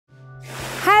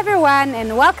everyone,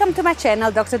 and welcome to my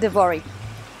channel, Dr. Devori.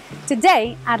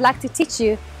 Today I'd like to teach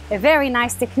you a very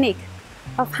nice technique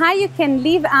of how you can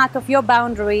leave out of your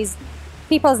boundaries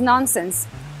people's nonsense,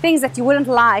 things that you wouldn't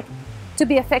like to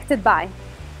be affected by.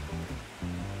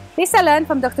 This I learned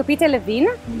from Dr. Peter Levine,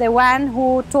 the one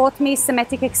who taught me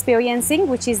somatic experiencing,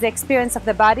 which is the experience of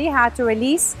the body, how to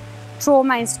release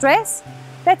trauma and stress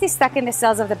that is stuck in the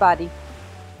cells of the body.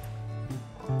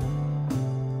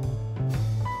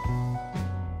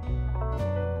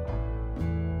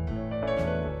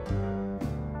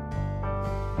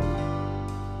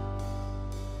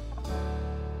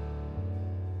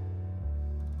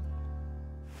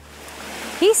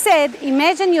 He said,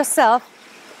 imagine yourself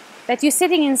that you're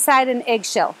sitting inside an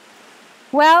eggshell.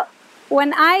 Well,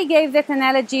 when I gave that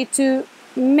analogy to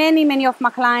many of my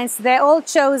clients, they all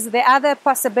chose the other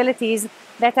possibilities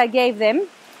that I gave them.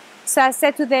 So I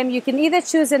said to them, you can either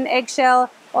choose an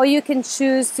eggshell or you can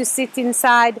choose to sit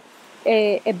inside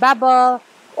a bubble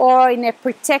or in a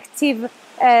protective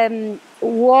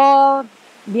wall,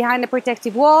 behind a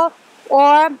protective wall,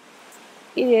 or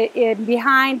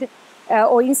behind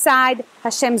or inside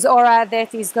Hashem's aura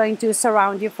that is going to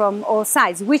surround you from all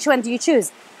sides. Which one do you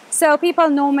choose? So people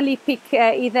normally pick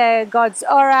either God's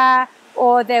aura,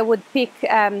 or they would pick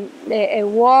a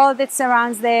wall that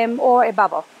surrounds them, or a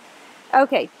bubble.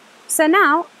 Okay, so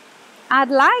now I'd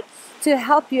like to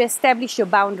help you establish your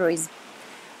boundaries.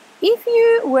 If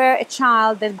you were a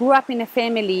child that grew up in a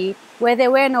family where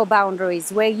there were no boundaries,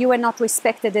 where you were not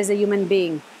respected as a human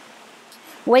being,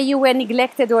 where you were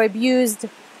neglected or abused,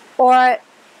 or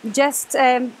just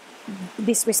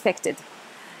disrespected,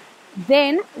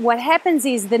 then what happens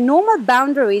is the normal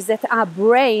boundaries that our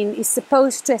brain is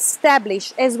supposed to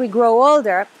establish as we grow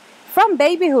older from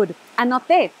babyhood are not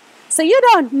there. So you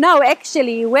don't know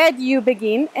actually where do you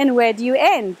begin and where do you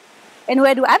end, and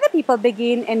where do other people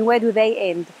begin and where do they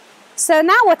end. So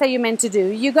now what are you meant to do?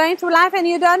 You're going through life and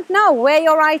you don't know where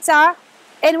your rights are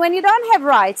and when you don't have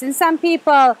rights. And some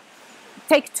people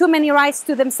take too many rights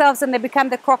to themselves and they become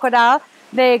the crocodile,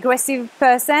 the aggressive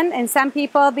person, and some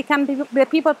people become the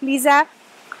people pleaser,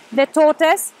 the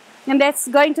tortoise, and that's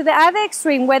going to the other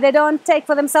extreme where they don't take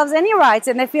for themselves any rights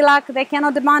and they feel like they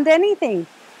cannot demand anything.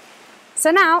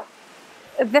 So now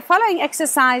the following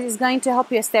exercise is going to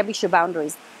help you establish your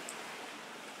boundaries.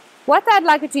 What I'd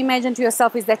like you to imagine to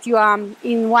yourself is that you are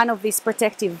in one of these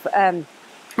protective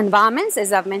environments,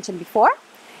 as I've mentioned before.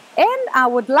 And I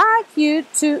would like you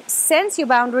to sense your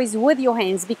boundaries with your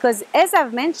hands, because as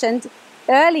I've mentioned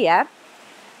earlier,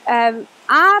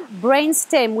 our brain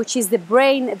stem, which is the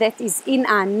brain that is in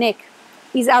our neck,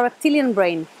 is our reptilian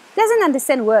brain. It doesn't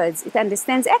understand words, it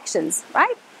understands actions,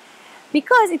 right?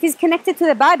 Because it is connected to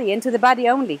the body and to the body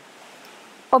only,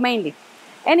 or mainly.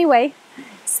 Anyway,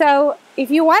 so if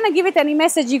you want to give it any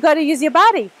message, you got to use your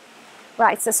body.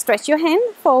 Right, so stretch your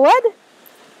hand forward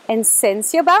and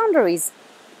sense your boundaries.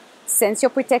 Sense your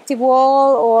protective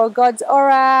wall, or God's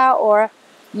aura, or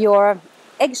your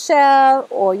eggshell,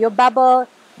 or your bubble.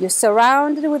 You're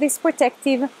surrounded with this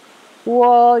protective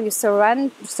wall, you're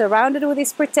surrounded with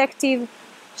this protective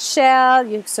shell,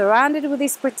 you're surrounded with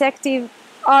this protective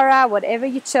aura, whatever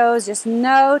you chose. Just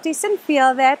notice and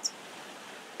feel that.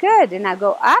 Good, and now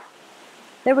go up.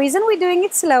 The reason we're doing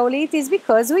it slowly is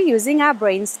because we're using our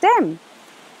brain stem.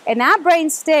 And our brain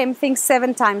stem thinks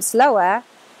 7 times slower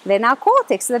than our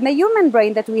cortex, than the human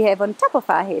brain that we have on top of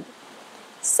our head.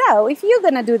 So if you're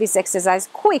going to do this exercise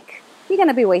quick, you're going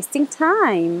to be wasting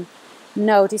time.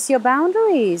 Notice your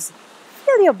boundaries.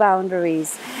 Feel your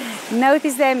boundaries.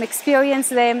 Notice them, experience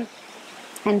them,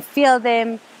 and feel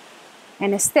them,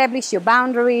 and establish your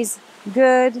boundaries.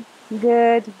 Good,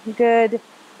 good, good.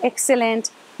 Excellent.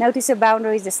 Notice your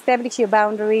boundaries, establish your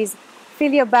boundaries,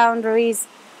 feel your boundaries.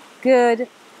 Good.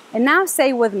 And now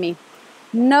say with me,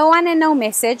 no one and no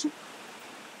message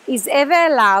is ever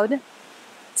allowed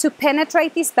to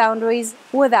penetrate these boundaries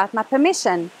without my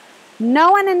permission.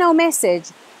 No one and no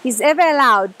message is ever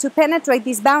allowed to penetrate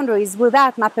these boundaries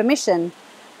without my permission.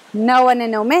 No one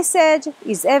and no message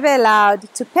is ever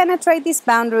allowed to penetrate these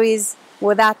boundaries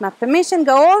without my permission.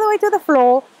 Go all the way to the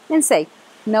floor and say,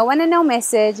 no one and no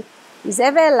message is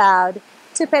ever allowed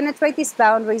to penetrate these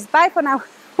boundaries. Bye for now.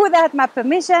 Without my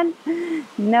permission.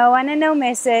 No one and no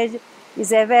message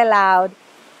is ever allowed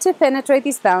to penetrate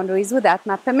these boundaries without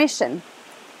my permission.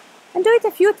 And do it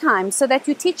a few times so that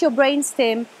you teach your brain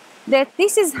stem that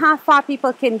this is how far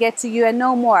people can get to you and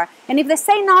no more. And if they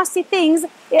say nasty things,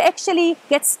 it actually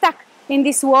gets stuck in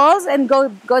these walls and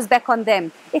goes back on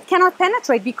them. It cannot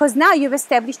penetrate because now you've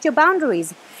established your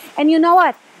boundaries. And you know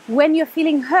what? When you're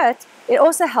feeling hurt, it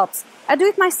also helps. I do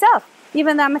it myself.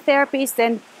 Even though I'm a therapist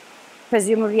and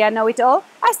presumably I know it all,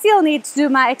 I I still need to do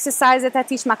my exercise that I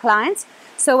teach my clients.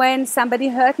 So when somebody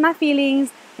hurt my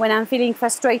feelings, when I'm feeling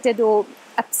frustrated or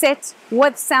upset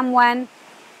with someone,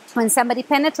 when somebody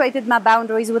penetrated my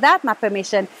boundaries without my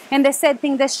permission and they said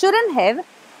things they shouldn't have,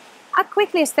 I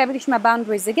quickly establish my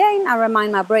boundaries again. I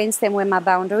remind my brainstem where my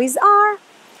boundaries are.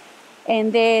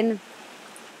 And then,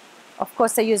 of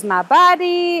course, I use my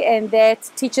body, and that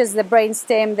teaches the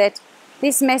brainstem that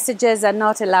these messages are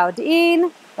not allowed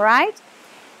in, right?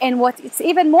 And what it's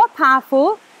even more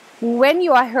powerful, when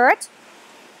you are hurt,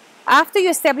 after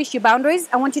you establish your boundaries,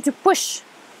 I want you to push,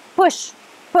 push,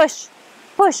 push,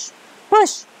 push,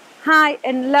 push, high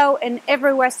and low and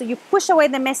everywhere. So you push away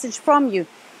the message from you.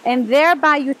 And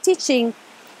thereby you're teaching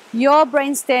your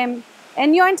brainstem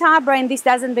and your entire brain, this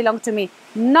doesn't belong to me.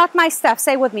 Not my stuff.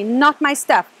 Say with me, not my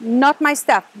stuff, not my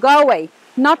stuff. Go away.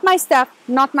 Not my stuff,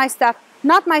 not my stuff,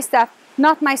 not my stuff,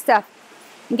 not my stuff.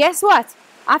 Guess what?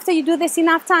 After you do this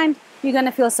enough time, you're going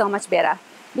to feel so much better.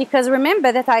 Because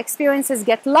remember that our experiences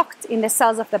get locked in the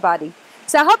cells of the body.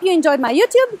 So I hope you enjoyed my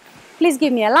YouTube. Please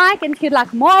give me a like, and if you'd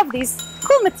like more of this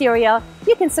cool material,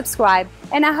 you can subscribe.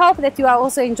 And I hope that you are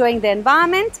also enjoying the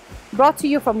environment, brought to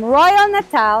you from Royal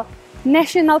Natal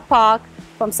National Park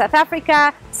from South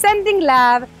Africa. Sending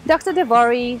love, Dr.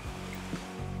 Devori.